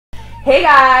Hey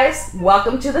guys,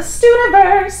 welcome to the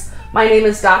Studentverse. My name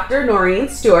is Dr. Noreen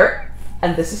Stewart,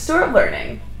 and this is Stewart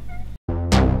Learning.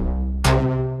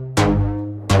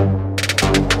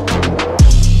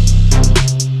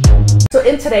 So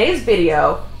in today's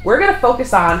video, we're going to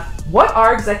focus on what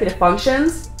are executive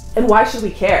functions and why should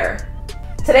we care.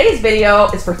 Today's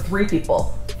video is for three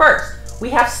people. First,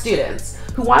 we have students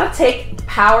who want to take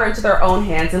power into their own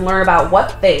hands and learn about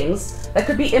what things that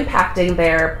could be impacting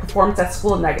their performance at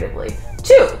school negatively.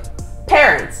 Two,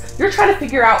 parents, you're trying to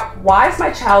figure out, why is my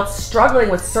child struggling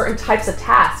with certain types of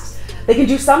tasks? They can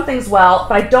do some things well,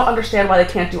 but I don't understand why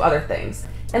they can't do other things.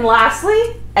 And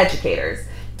lastly, educators,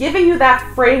 giving you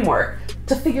that framework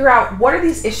to figure out what are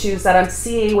these issues that I'm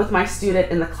seeing with my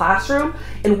student in the classroom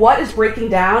and what is breaking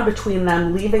down between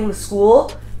them leaving the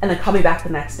school and then coming back the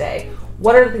next day.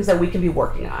 What are the things that we can be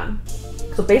working on?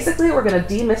 So basically, we're going to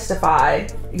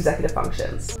demystify executive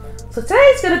functions. So today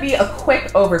is going to be a quick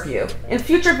overview. In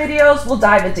future videos, we'll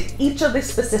dive into each of the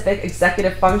specific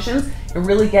executive functions and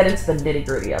really get into the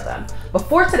nitty-gritty of them. But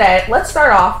for today, let's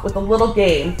start off with a little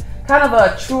game, kind of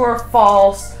a true or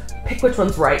false, pick which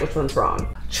one's right, which one's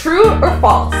wrong. True or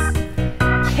false?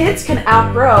 Kids can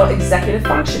outgrow executive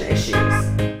function issues.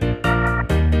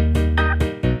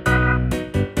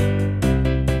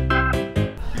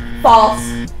 False.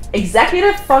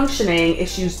 Executive functioning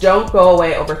issues don't go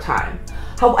away over time.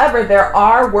 However, there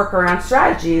are workaround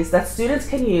strategies that students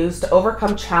can use to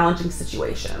overcome challenging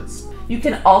situations. You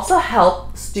can also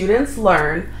help students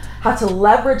learn how to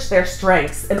leverage their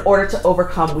strengths in order to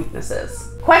overcome weaknesses.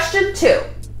 Question 2.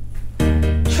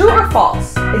 True or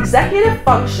false? Executive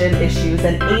function issues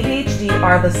and ADHD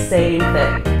are the same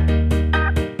thing.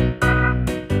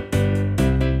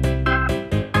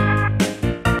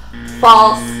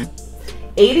 False.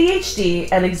 ADHD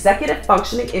and executive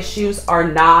functioning issues are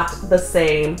not the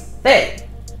same thing.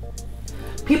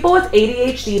 People with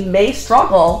ADHD may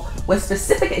struggle with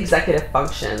specific executive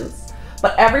functions,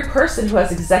 but every person who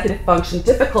has executive function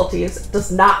difficulties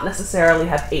does not necessarily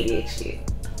have ADHD.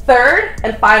 Third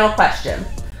and final question.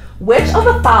 Which of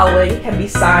the following can be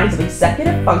signs of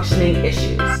executive functioning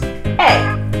issues?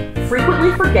 A.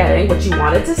 Frequently forgetting what you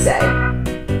wanted to say.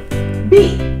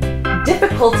 B.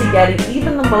 Difficulty getting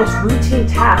even the most routine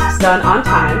tasks done on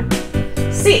time.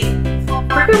 C.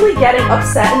 Frequently getting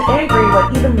upset and angry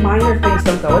when even minor things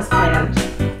don't go as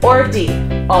planned. Or D.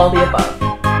 All the above.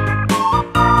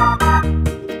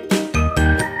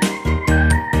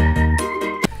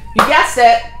 You guessed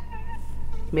it.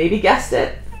 Maybe guessed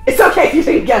it. It's okay if you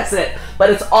didn't guess it, but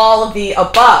it's all of the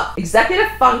above. Executive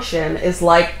function is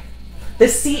like the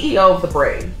CEO of the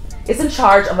brain. It's in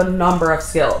charge of a number of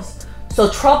skills. So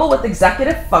trouble with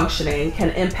executive functioning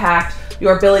can impact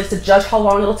your ability to judge how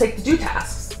long it'll take to do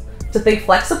tasks, to think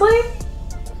flexibly,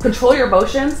 control your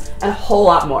emotions, and a whole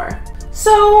lot more.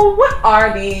 So what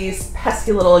are these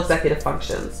pesky little executive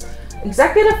functions?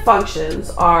 Executive functions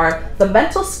are the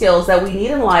mental skills that we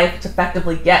need in life to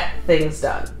effectively get things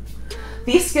done.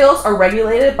 These skills are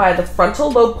regulated by the frontal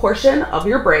lobe portion of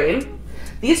your brain.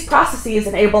 These processes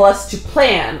enable us to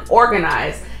plan,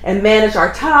 organize, and manage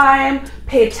our time,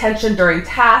 pay attention during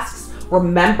tasks,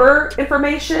 remember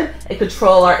information, and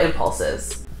control our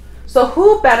impulses. So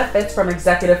who benefits from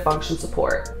executive function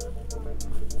support?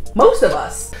 Most of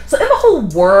us. So in the whole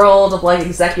world of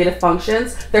executive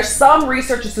functions, there's some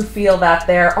researchers who feel that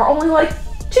there are only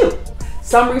two.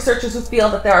 Some researchers who feel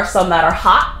that there are some that are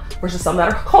hot versus some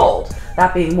that are cold.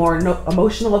 That being more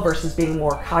emotional versus being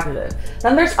more cognitive.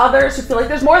 Then there's others who feel like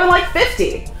there's more than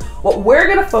 50. What we're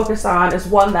going to focus on is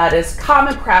one that is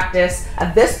common practice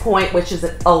at this point, which is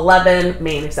 11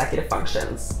 main executive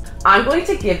functions. I'm going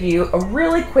to give you a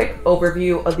really quick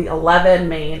overview of the 11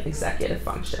 main executive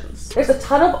functions. There's a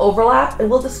ton of overlap, and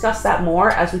we'll discuss that more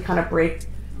as we kind of break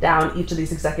down each of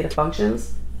these executive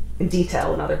functions in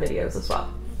detail in other videos as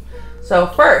well. So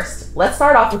first, let's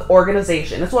start off with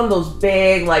organization. It's one of those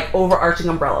big, overarching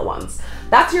umbrella ones.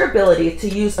 That's your ability to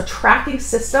use a tracking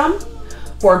system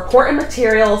for important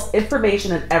materials,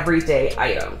 information, and everyday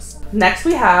items. Next,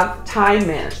 we have time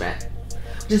management,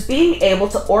 which is being able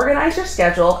to organize your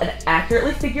schedule and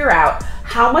accurately figure out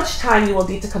how much time you will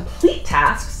need to complete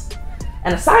tasks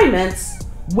and assignments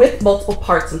with multiple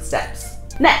parts and steps.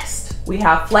 Next, we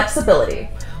have flexibility,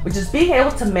 which is being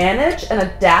able to manage and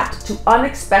adapt to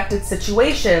unexpected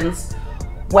situations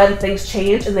when things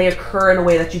change and they occur in a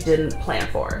way that you didn't plan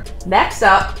for. Next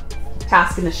up,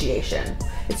 task initiation.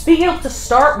 It's being able to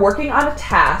start working on a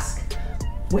task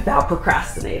without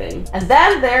procrastinating. And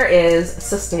then there is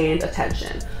sustained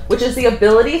attention, which is the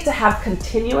ability to have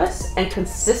continuous and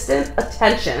consistent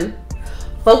attention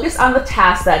focused on the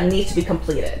tasks that need to be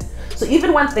completed. So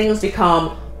even when things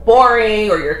become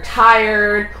boring or you're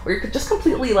tired or you're just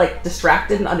completely like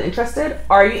distracted and uninterested,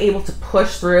 are you able to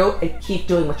push through and keep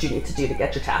doing what you need to do to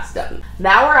get your task done?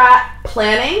 Now we're at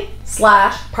planning /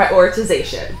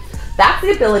 prioritization. That's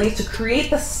the ability to create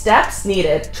the steps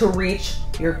needed to reach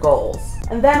your goals.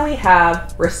 And then we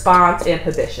have response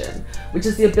inhibition, which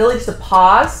is the ability to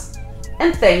pause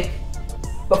and think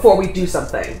before we do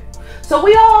something. So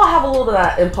we all have a little bit of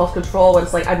that impulse control when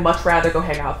it's like, I'd much rather go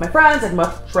hang out with my friends, I'd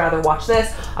much rather watch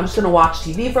this, I'm just gonna watch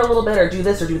TV for a little bit or do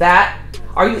this or do that.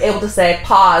 Are you able to say,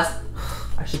 pause,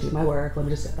 I should do my work, let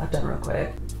me just get that done real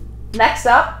quick. Next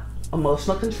up,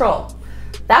 emotional control.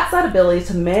 That's that ability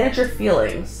to manage your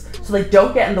feelings so they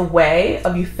don't get in the way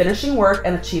of you finishing work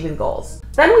and achieving goals.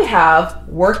 Then we have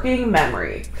working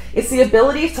memory. It's the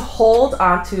ability to hold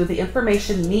onto the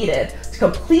information needed to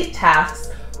complete tasks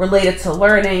related to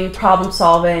learning, problem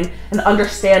solving, and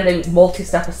understanding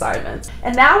multi-step assignments.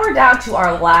 And now we're down to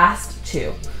our last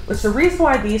two, which the reason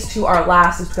why these two are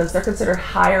last is because they're considered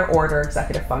higher order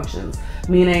executive functions,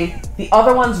 meaning the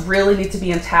other ones really need to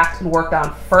be intact and worked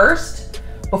on first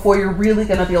before you're really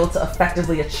gonna be able to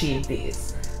effectively achieve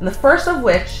these. And the first of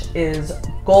which is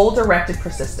goal-directed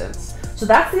persistence. So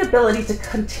that's the ability to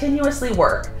continuously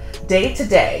work day to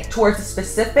day towards a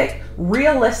specific,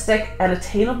 realistic, and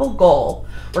attainable goal,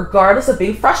 regardless of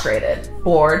being frustrated,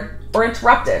 bored, or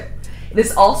interrupted. It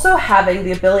is also having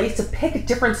the ability to pick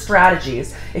different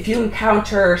strategies if you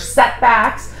encounter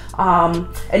setbacks and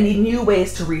need new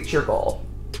ways to reach your goal.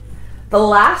 The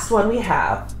last one we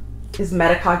have is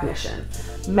metacognition.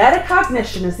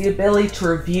 Metacognition is the ability to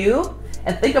review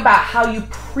and think about how you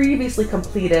previously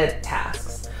completed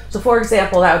tasks. So for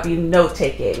example, that would be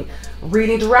note-taking,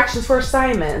 reading directions for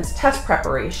assignments, test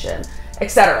preparation,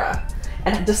 etc.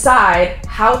 And decide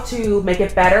how to make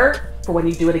it better for when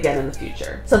you do it again in the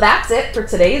future. So that's it for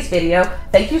today's video.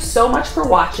 Thank you so much for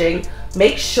watching.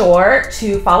 Make sure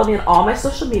to follow me on all my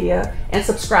social media and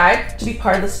subscribe to be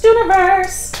part of the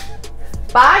Stewart-iverse.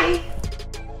 Bye.